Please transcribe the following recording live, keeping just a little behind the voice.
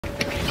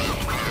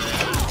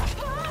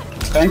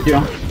Thank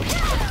you.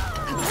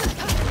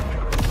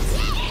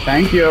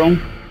 Thank you.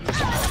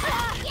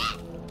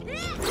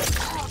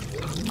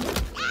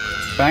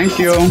 Thank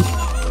you.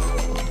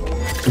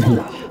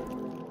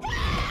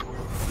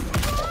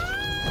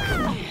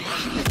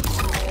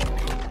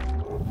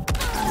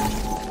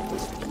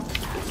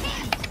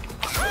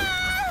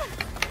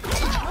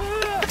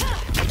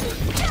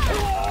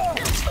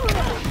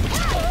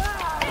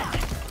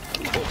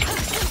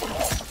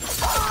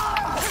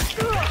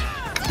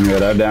 Yeah,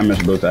 that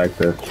damage boost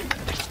access.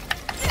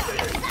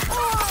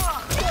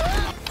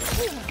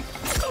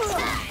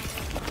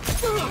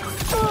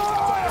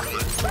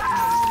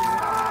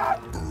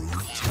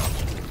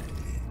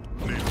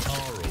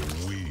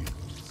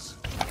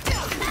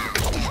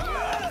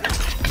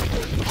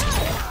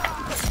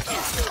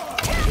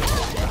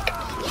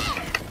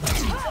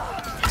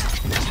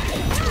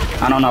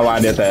 I don't know why I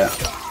did that.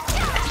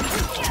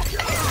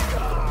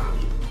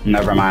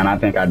 Never mind, I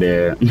think I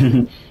did.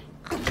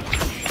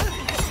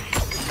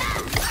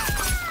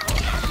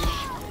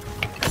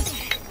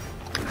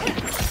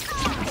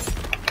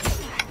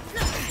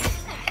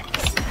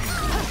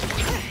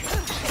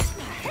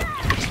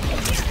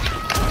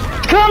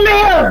 Come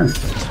here!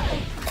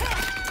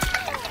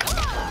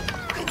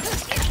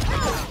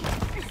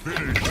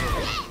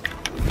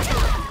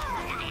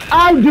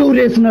 I'll do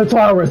this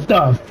Natara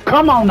stuff.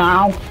 Come on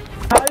now.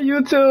 Hi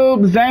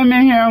YouTube,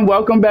 Zaman here, and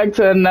welcome back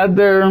to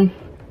another...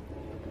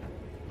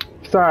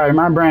 Sorry,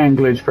 my brain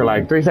glitched for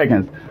like 3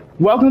 seconds.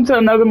 Welcome to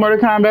another Mortal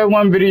Kombat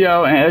 1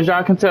 video, and as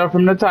y'all can tell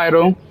from the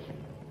title,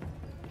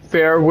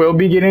 FERRA will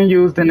be getting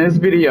used in this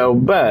video,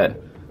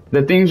 but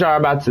the things y'all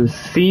about to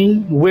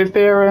see with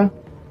FERRA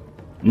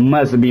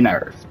must be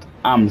nerfed.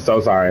 I'm so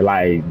sorry,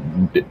 like,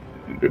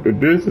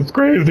 this is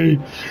crazy.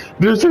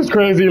 This is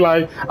crazy,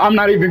 like, I'm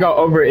not even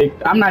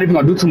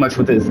gonna do too much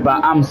with this,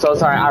 but I'm so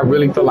sorry. I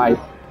really feel like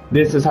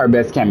this is her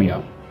best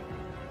cameo.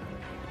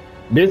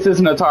 This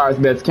is Natara's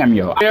best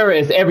cameo. FERRA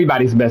is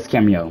everybody's best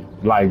cameo.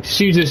 Like,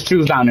 she just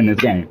chews down in this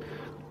game.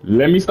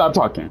 Let me stop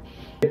talking.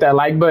 Hit that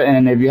like button,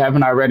 and if you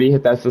haven't already,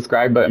 hit that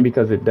subscribe button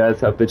because it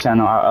does help the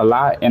channel out a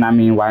lot. And I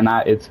mean, why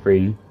not? It's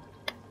free.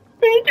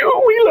 Thank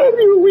you. We love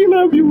you. We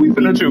love you. We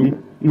finna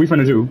chew. We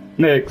finna chew.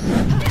 Next.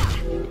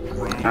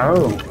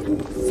 Oh.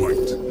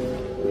 Fight.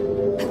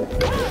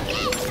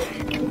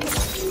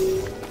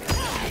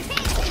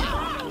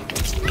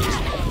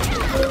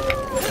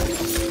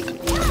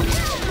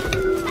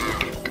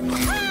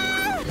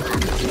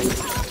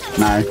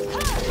 Nice.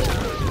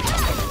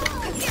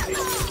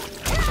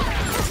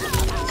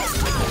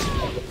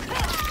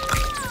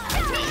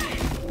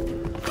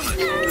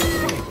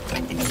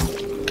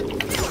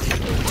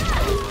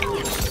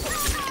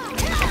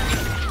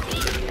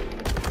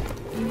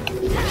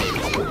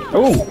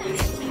 Oh.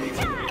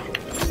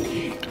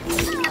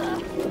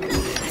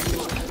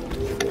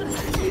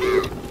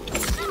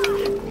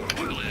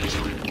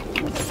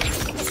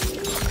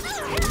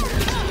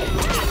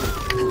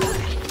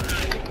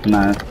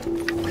 Nice.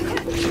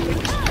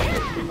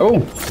 Oh.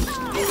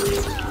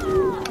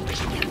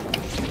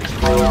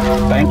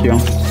 Thank you.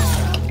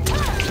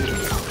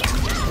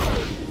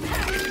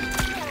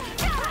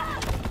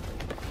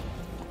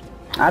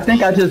 I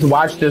think I just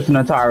watched this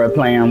Natara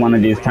play in one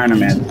of these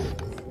tournaments.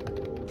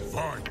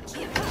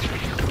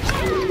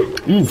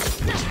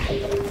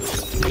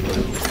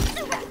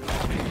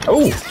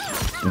 Oh,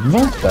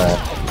 what the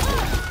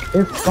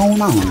is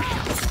going on?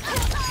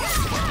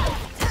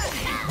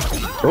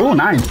 Oh,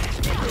 nice.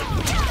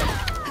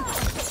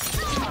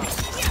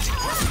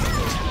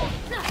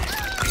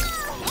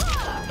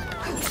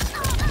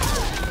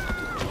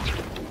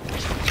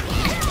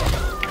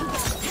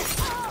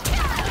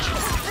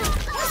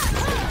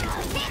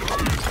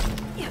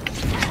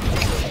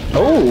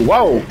 Oh,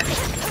 whoa.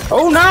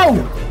 Oh,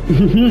 no.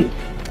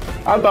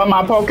 I thought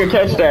my poke could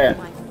catch that.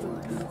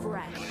 Final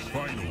round.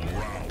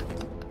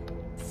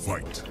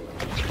 Fight.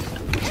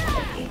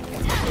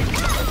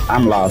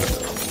 I'm lost.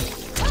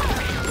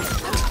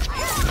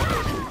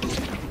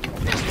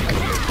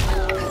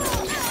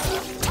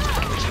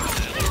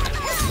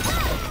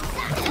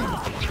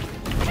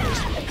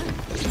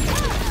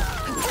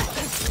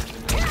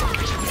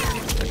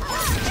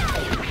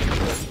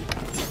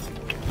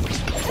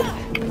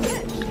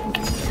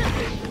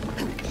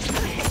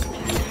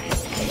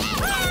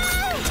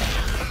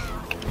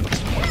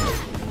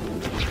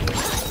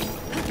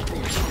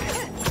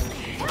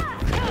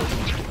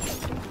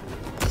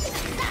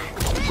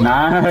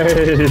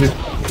 Nice.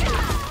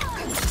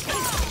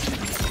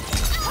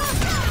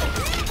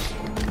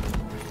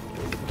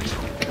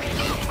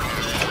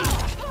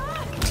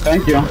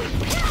 Thank you.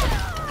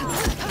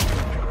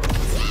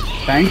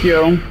 Thank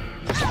you.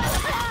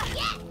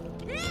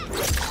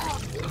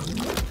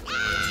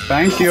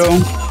 Thank you.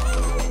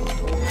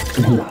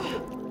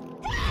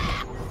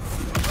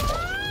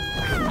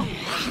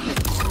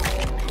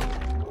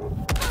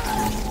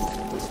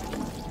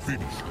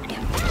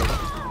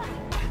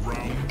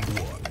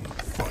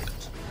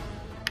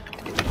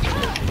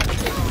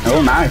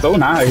 Oh, nice. Oh,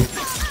 nice.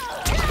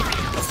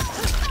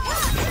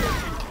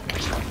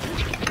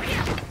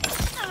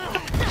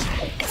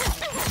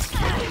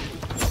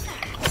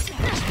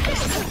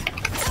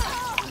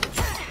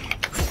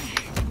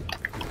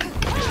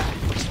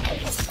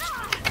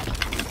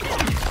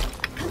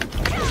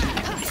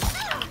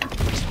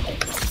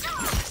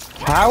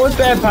 How is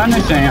that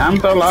punishing? I'm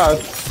so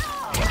lost.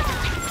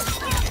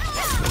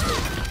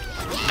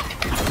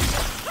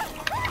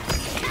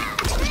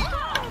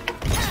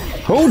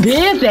 Who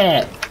did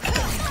that?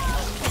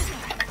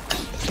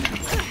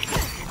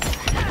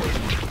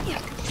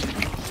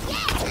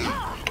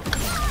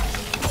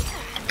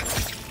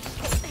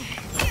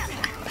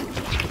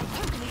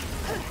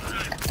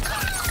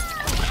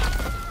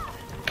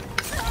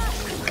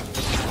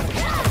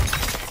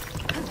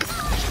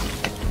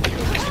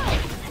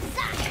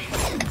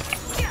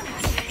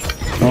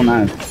 Oh,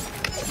 nice.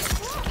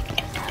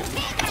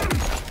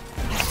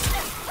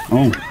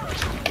 Oh.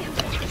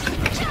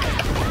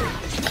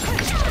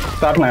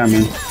 Stop playing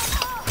me.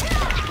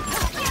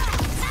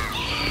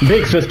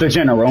 Big Sister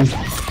General.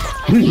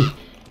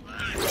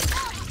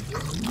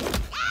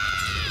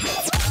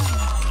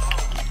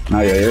 Oh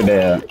yeah, you're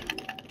dead.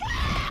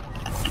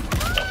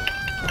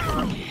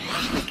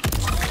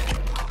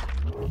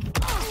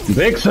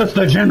 Big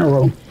Sister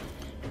General.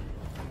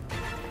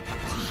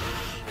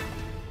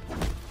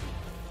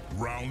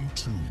 Round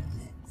 2.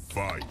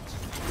 Fight.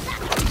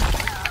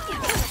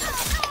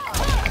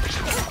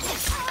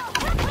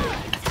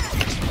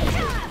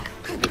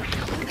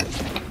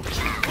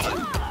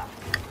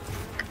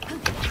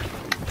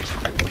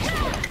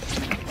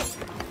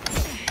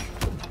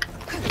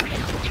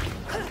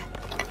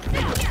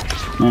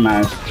 Oh,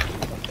 nice.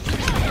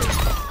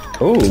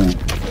 Ooh.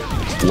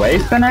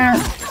 Wasting it?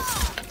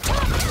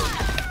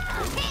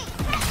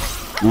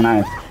 Oh,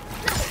 nice.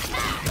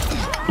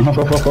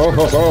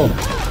 Oh.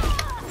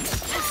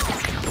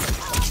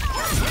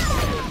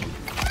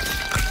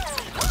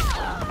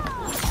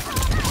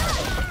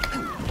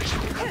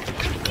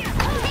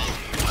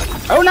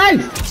 Oh,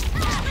 nice!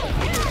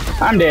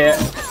 I'm dead.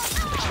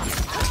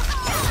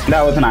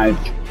 That was nice.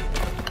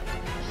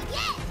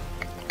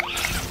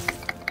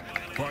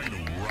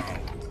 Final round.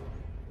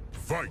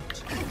 Fight.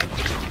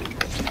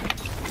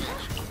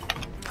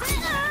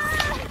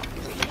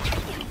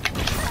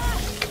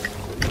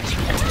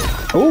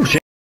 Oh,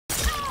 shit.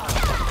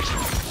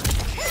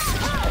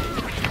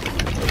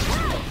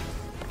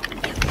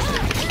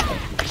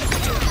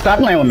 Stop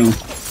playing with me.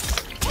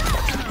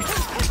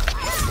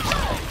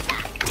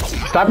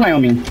 Stop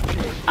playing with me.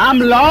 I'm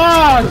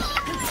lost!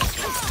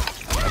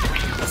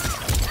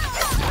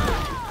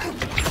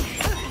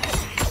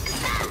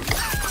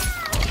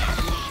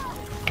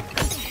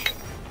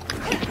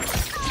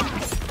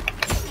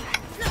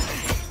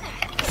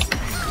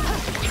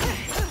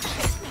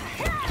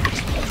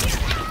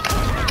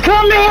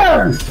 Come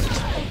here!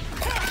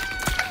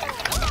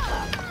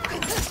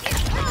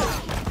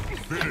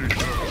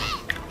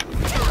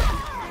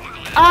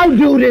 I'll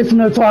do this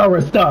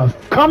Natara stuff.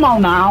 Come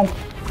on now.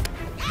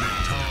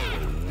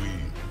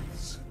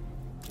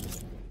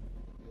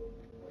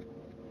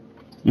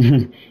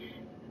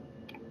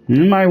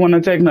 You might want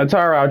to take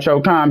Natara out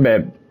your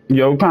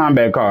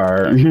combat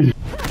card.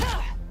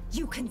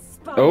 You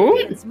conspire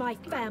against my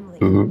family.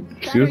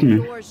 Excuse Better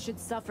me. yours should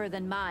suffer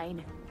than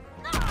mine.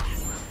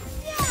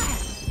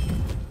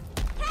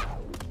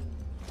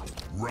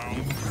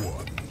 Round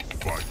 1.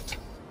 Fight.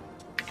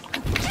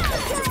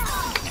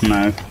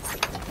 Nice.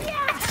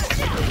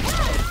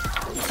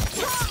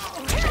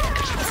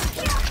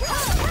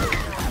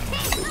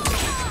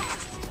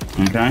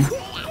 Okay.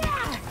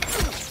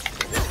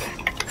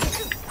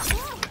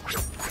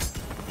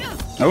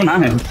 Oh,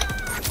 nice.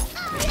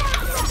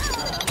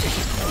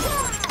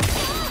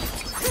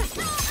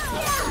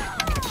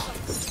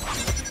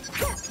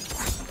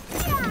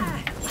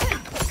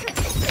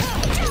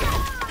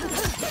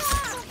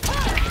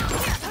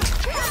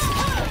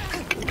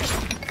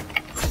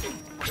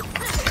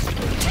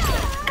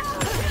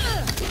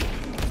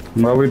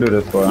 What we do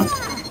this for?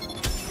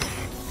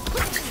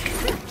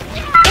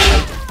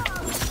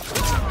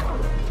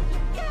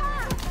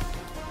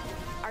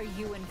 Are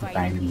you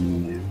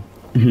inviting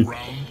me?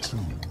 Round 2.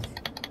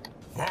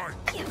 Fight.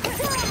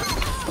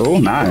 Oh,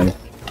 nice.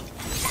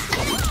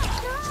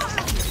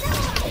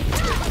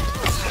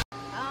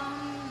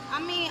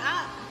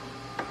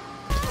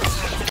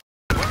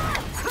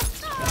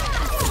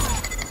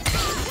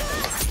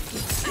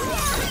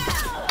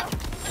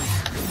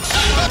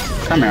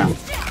 Come here.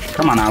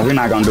 Come on now, we're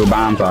not gonna do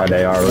bombs all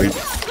day, are we?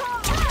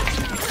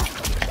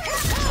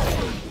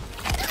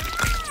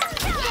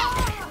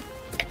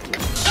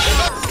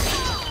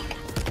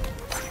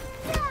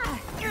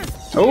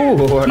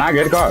 Oh, not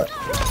good card.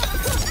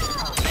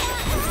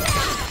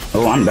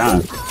 Oh, I'm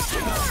done.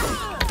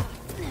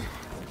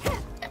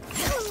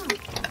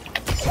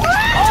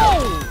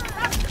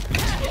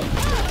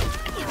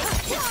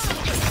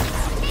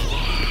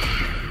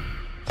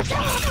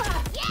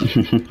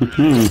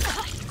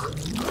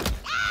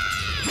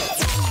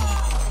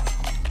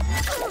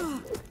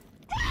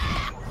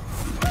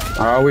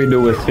 All we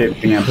do is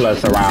 50 and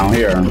plus around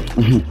here.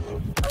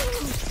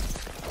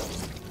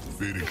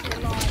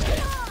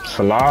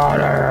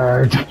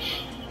 Slaughtered.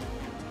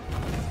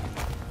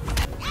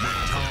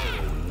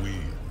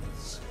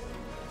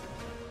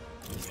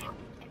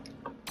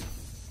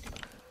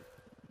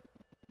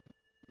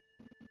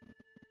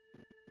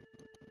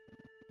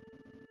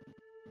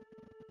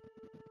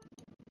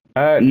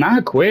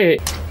 Not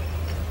quick.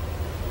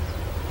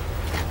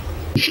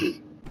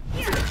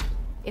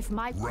 If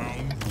my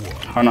Round one.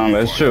 Hold on,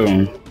 let's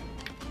shoot.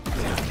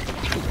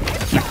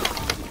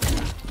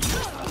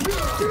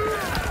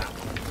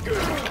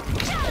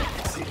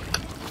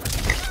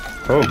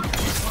 Oh.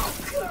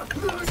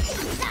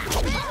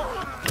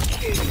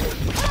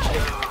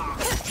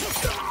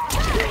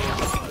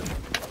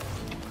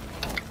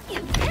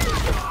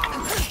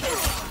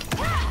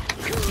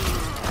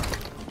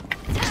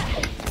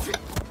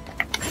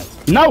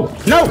 No,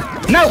 no,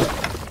 no!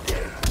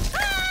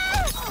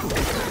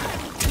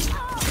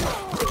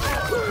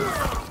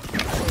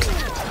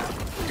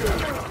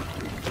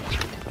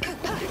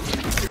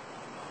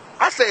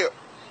 I said,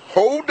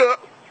 hold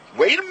up,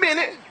 wait a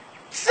minute,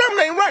 something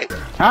ain't right.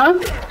 Huh?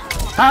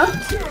 Huh?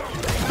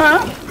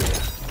 Huh?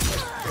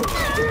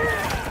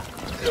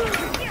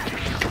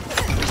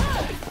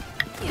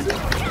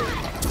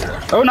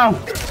 Oh no!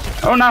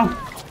 Oh no!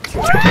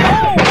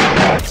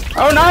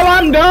 Oh no,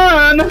 I'm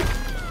done!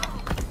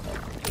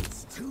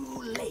 It's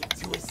too late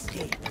to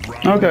escape.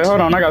 Okay, hold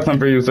on, I got something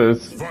for you,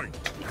 sis. Fight.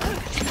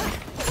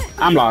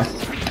 I'm lost.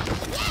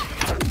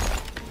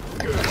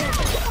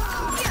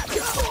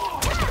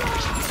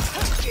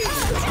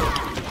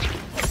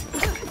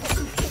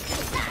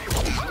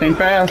 Think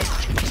fast.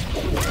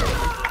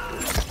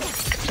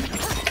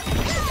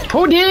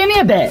 Who did any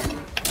of that?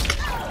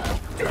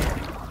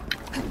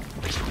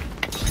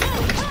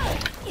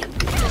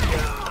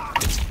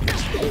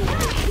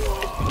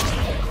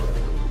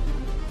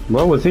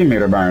 What was he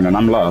made of burning?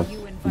 I'm lost.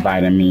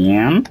 Biting me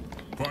in.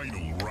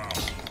 Final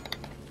round.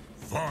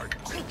 Fight.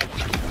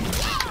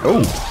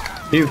 Oh,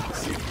 he's.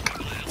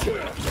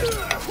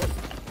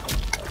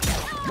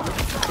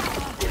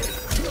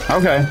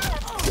 Okay.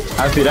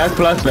 I see that's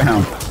plus for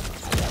him.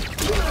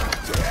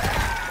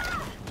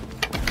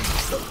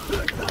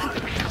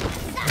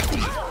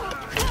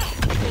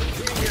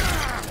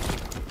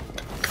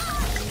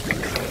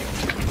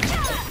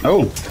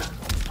 Oh.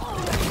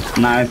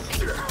 Nice.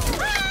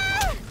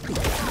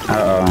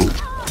 Uh-oh.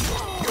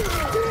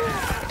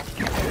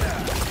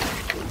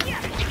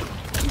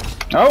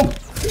 Oh!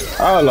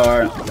 Oh,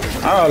 Lord.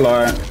 Oh,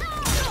 Lord.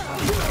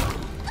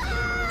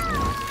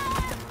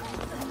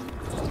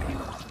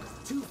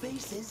 Two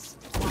faces.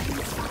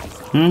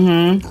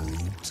 Mm-hmm.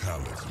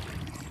 Brutality.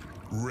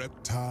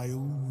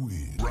 Reptile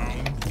win.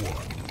 Round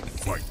one.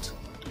 Fight.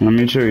 Let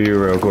me chew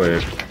you real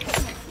quick.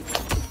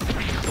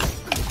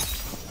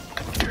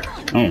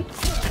 Oh.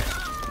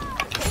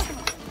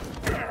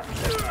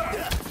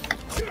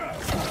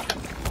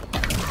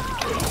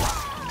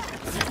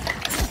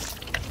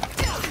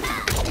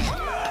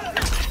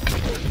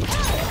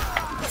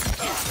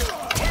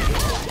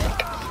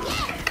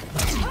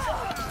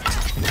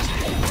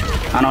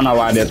 I don't know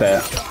why I did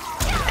that.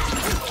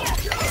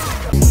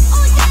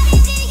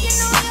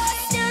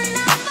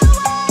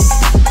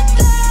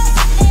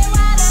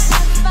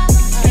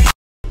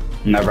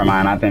 Never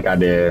mind, I think I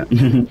did.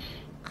 Round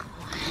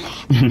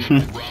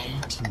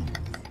two.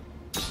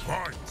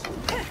 Fight.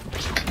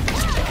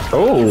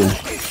 Oh.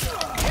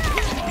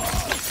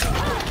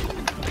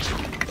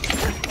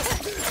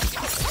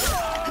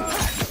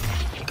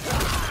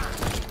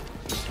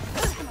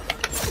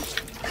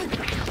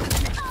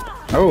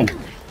 Oh.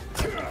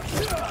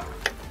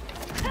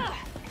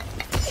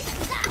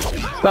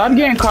 Stop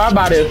getting caught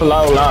by this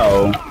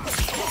low.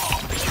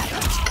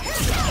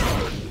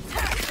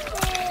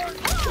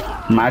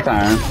 My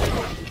turn.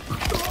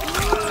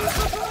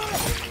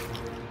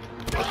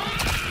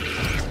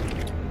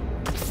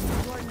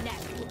 your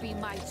neck will be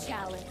my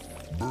challenge.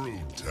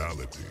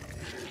 Brutality.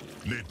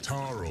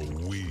 Litaro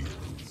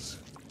wins.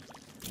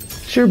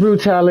 Your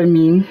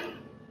brutality.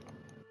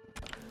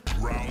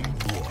 Round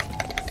one.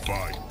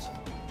 Fight.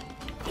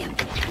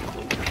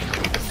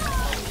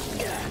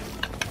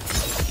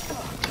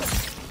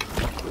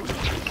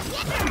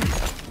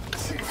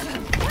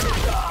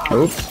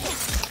 Oops.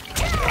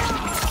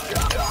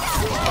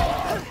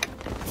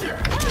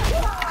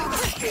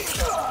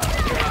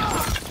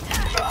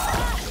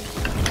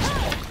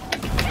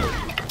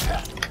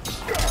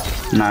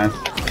 Nice.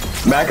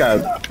 Back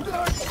up.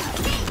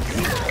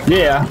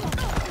 Yeah.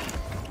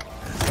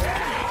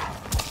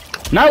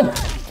 No!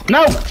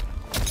 No!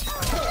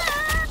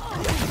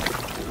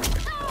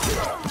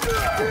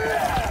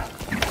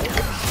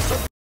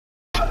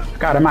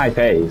 Got in my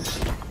face.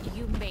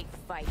 You may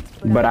fight,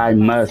 But I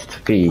must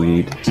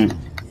feed.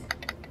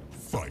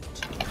 Fight.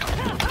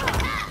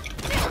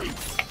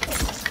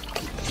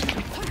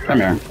 Come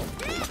here.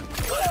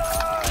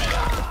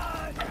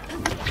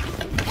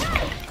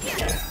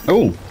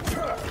 Ooh.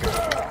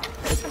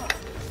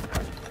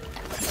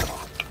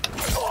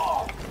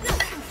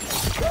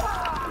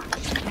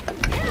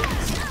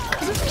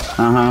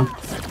 Uh-huh.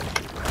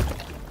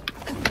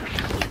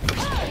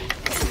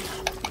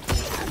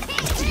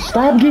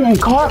 Stop getting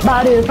caught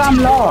by this. I'm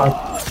lost.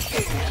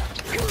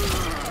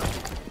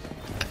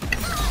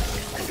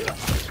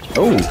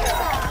 Oh.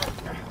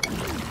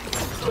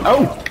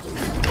 Oh.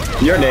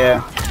 You're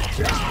dead.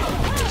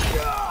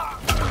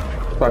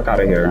 Fuck out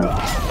of here.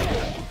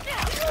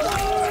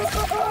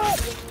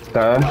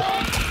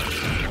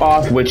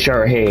 Off with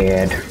your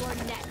head. Your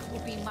neck will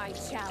be my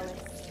chalice.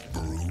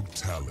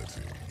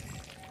 Brutality.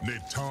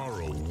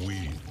 Netaro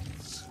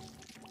wins.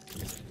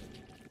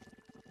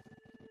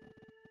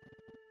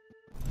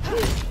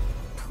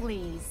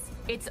 Please,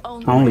 it's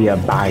Only a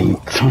bite.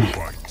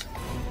 Fight.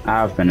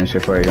 I'll finish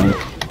it for you.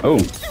 Oh.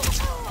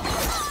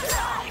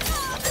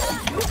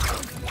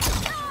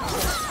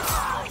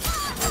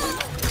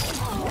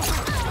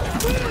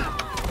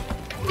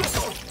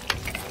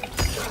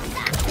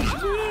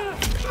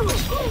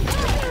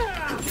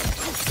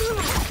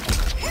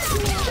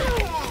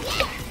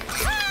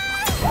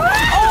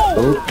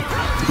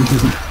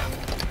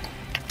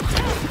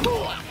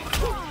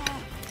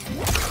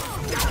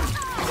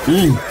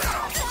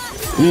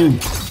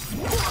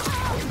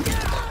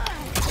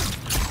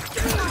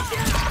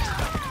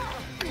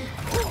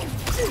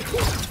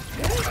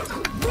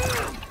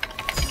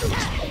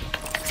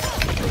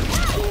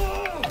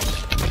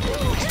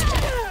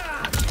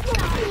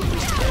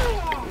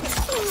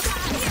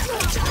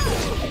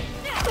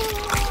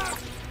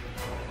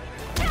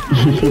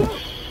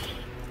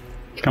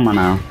 Come on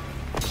now.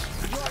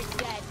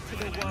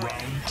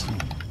 Round 2.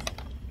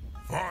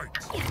 Fight.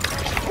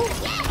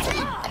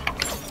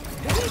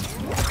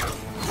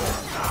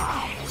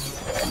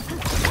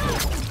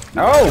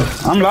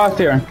 Oh, I'm lost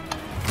here.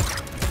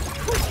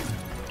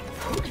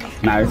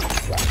 Nice.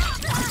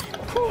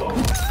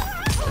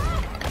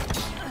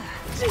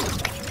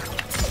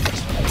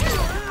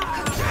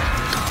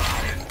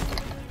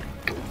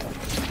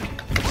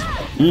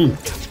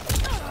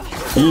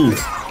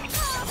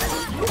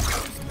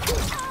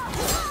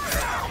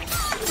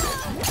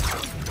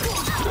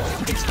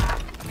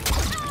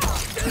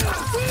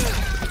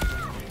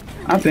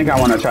 I think I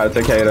want to try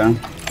Takeda.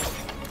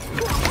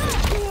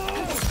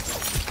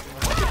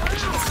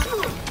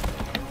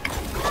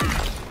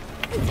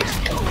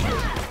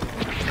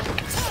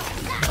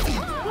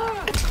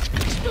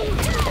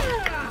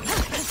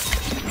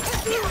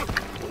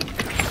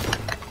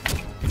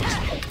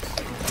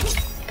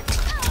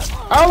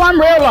 Oh, I'm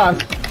real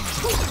lost.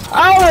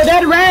 Oh, at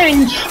that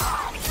range.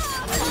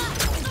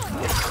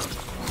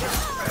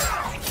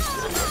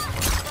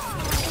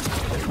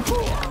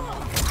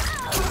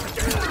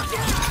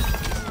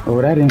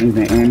 Oh, that didn't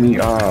even end me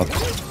off.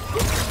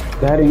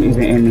 That didn't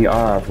even end me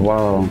off.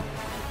 Wow.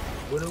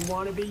 Wouldn't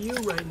want to be you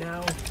right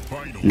now.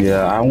 Final.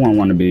 Yeah, I wouldn't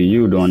want to be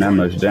you doing that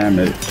much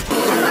damage.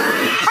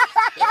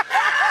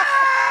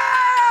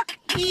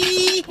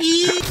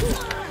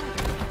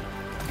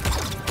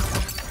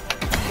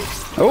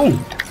 Oh,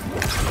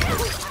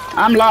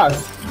 I'm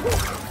lost.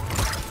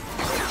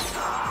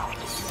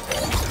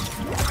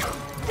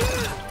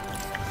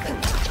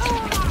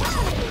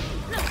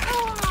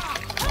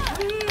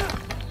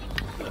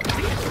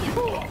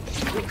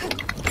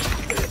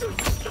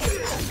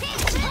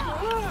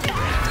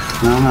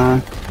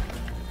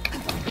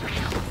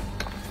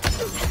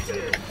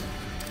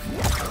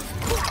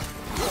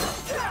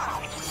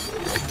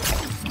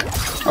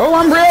 Oh,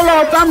 I'm real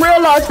lost. I'm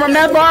real lost from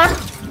that bar.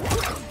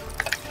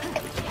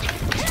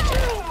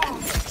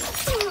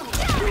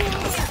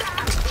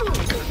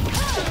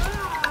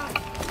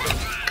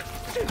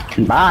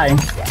 Bye.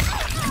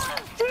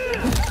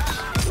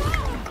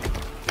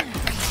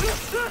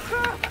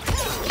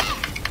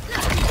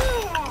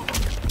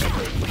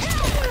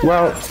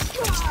 Well,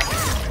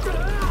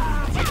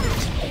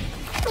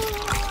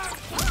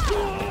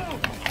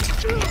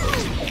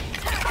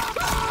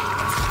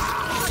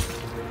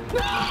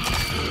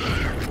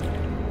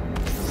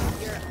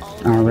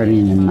 already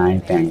in my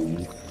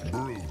thing.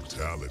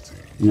 Brutality.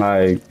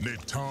 Like,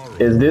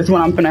 Netaro. is this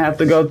what I'm gonna have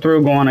to go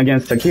through going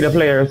against Takeda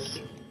players?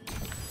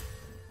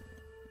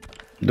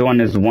 Doing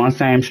this one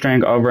same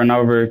string over and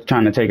over,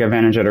 trying to take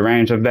advantage of the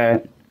range of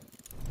that.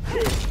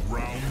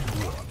 Round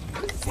 1.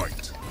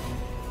 Fight.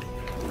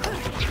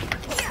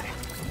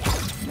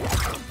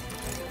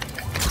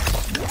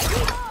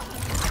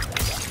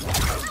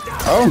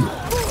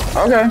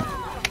 Oh, okay.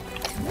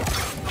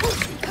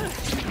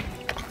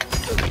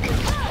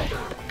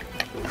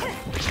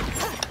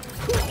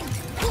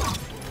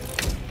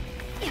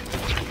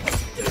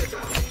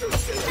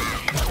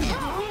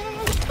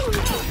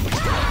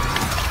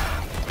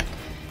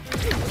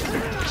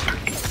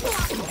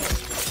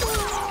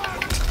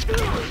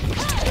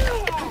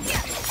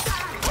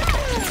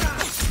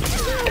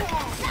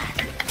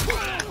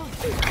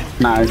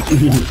 Nice.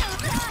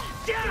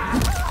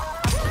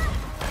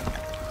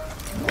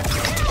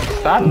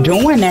 Stop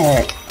doing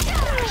that.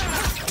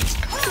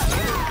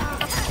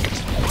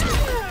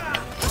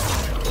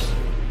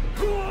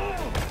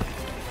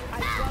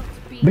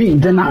 Be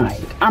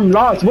denied. I'm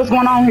lost. What's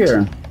going on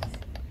here?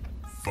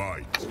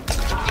 Fight.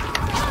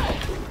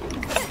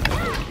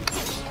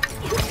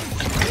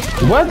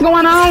 What's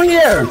going on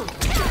here?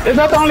 Is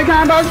that the only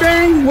combo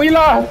string? We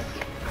lost.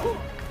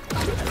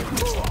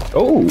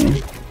 Oh.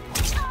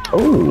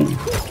 Oh.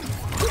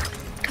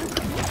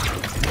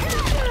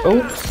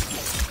 Oh.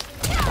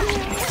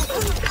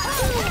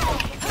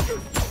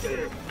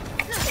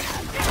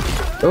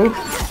 Oh.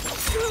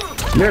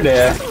 You're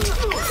dead.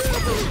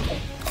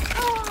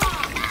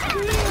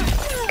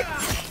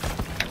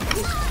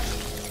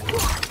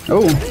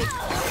 Oh.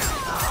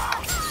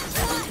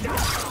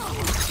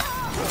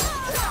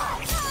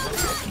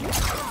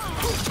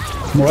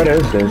 What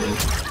is this?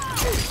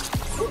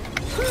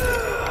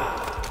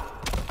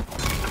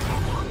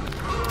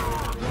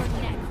 Your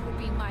neck will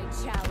be my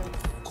challenge.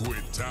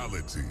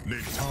 Quitality.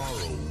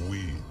 Netaro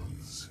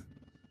wins.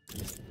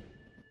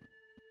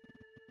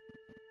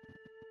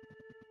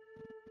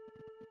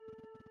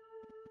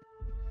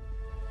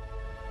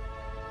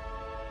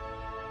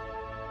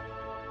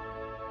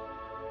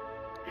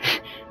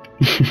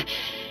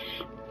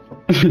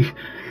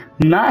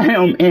 Not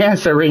him and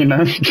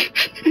Serena.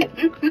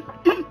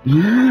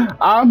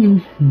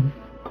 I'm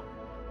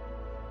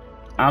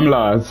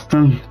lost.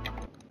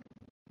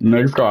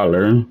 Next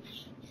caller.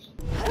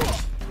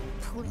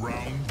 Round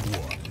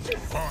 1.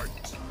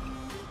 Fight.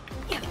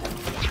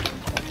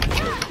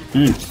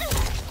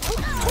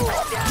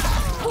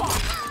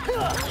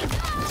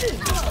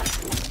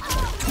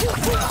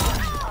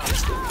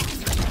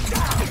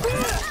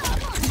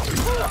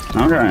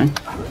 Okay.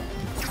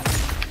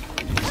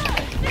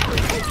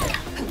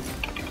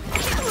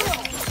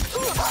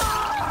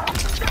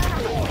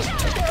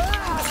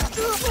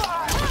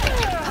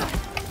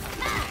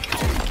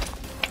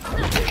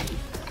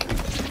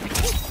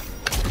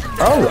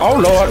 Oh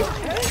Lord.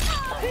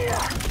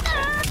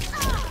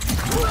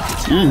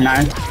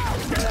 Nice.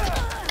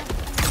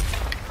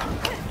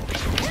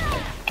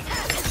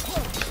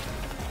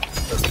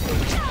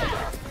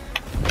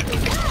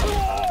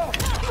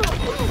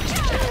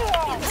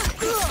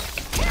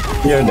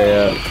 You're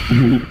dead.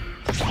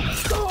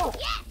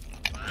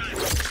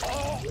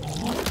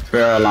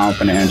 FERRA along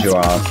finna end you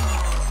off.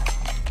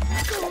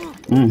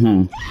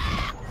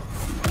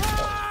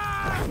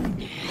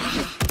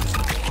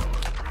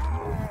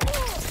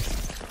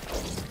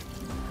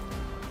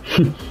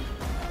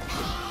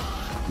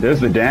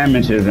 The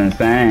damage is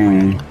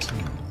insane.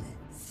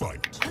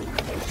 Fight.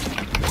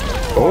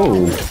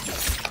 Oh.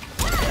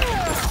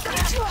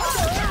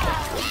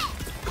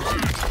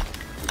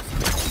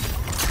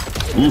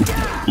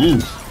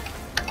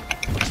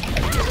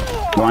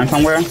 Going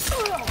somewhere?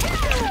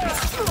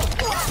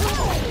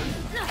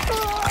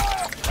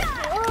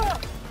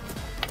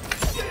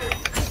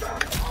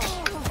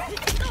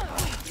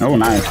 Oh,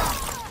 nice.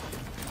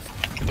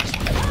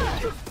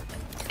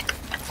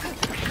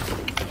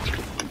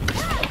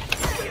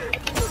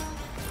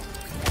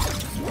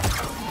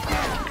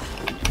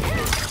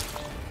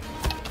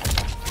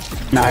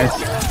 Nice.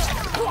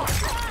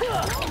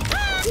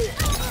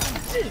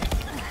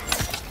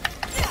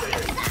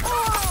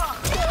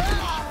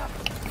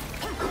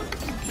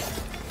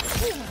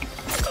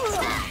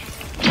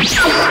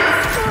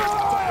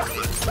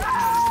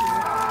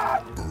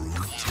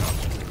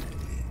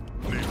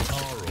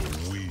 Netaro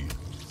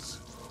wins.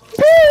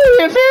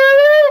 Hey,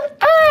 Philly!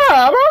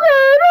 Ah,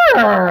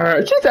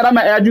 okay. She said I'm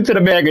gonna add you to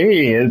the bag of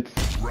heads.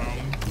 Round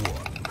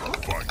 1.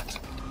 Fight.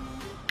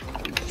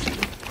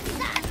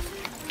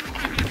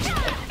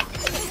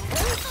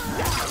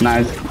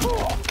 Nice.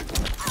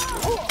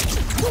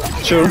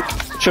 True.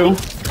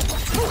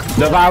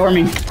 Devour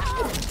me.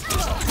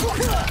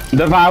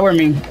 Devour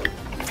me.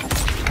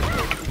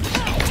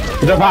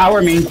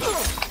 Devour me.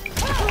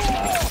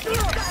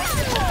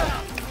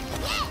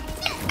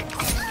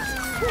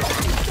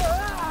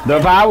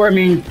 Devour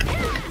me.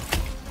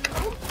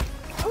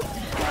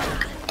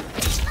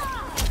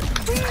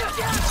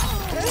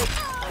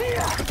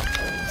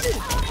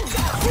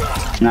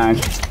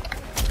 Nice.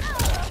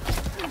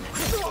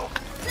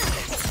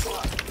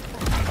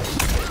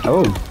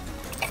 Oh.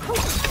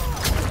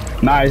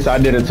 Nice, I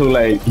did it too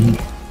late.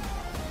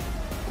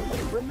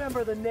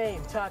 Remember the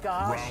name,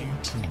 Takahashi.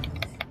 Round 2.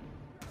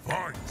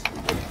 Fight.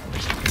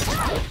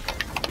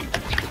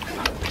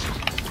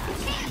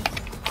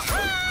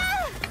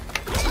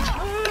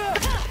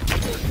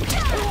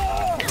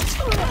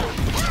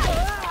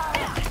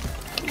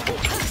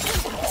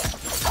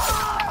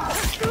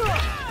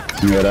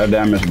 Yeah, that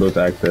damage boost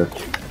access.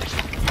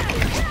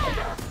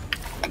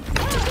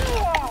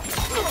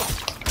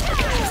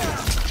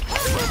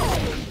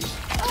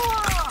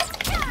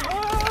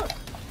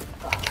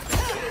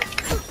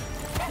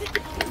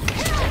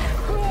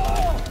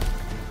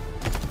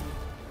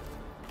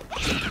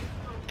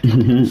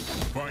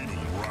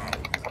 Final round.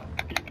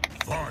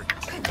 Fight.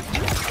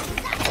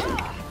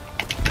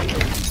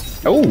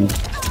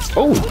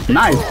 Oh,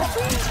 nice.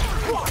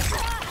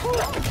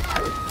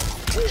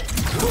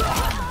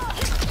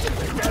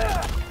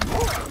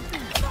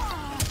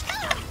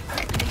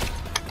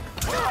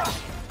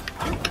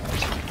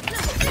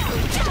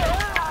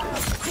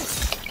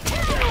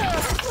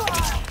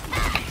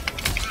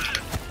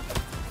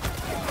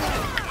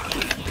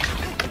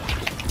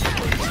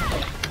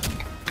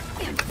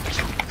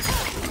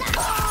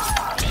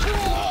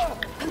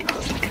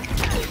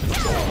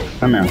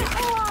 Come here.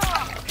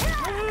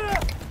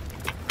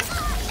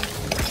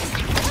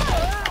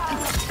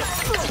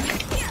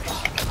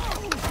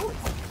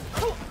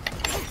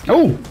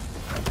 Oh!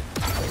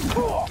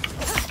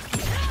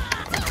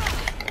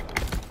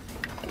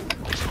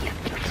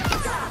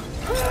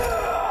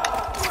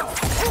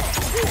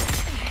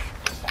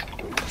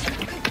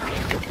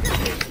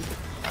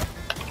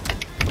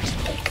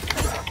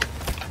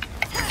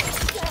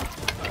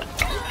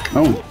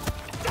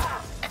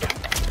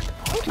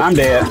 I'm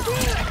dead.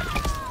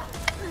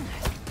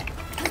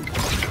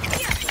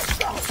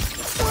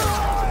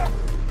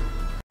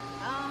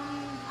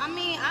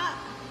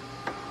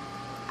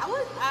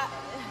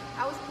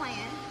 I was playing,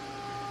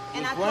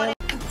 and I thought.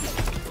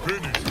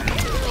 Finish him.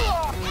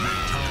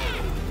 Nataro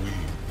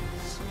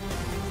wins.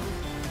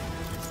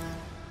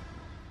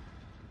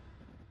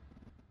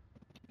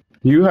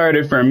 You heard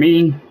it from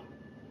me.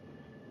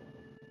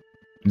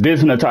 This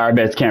is Nataro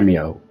best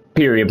cameo.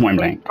 Period. Point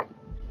blank.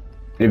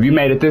 If you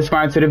made it this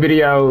far into the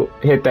video,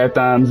 hit that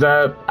thumbs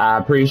up. I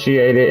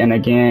appreciate it. And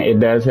again, it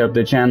does help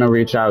the channel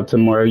reach out to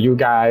more of you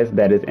guys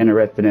that is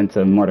interested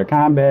into Mortal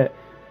Kombat.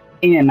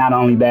 And not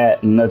only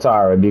that,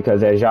 Nataro,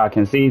 because as y'all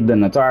can see, the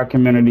Nataro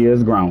community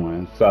is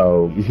growing.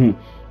 So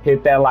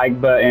hit that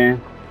like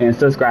button and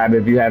subscribe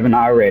if you haven't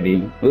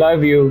already.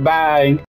 Love you. Bye.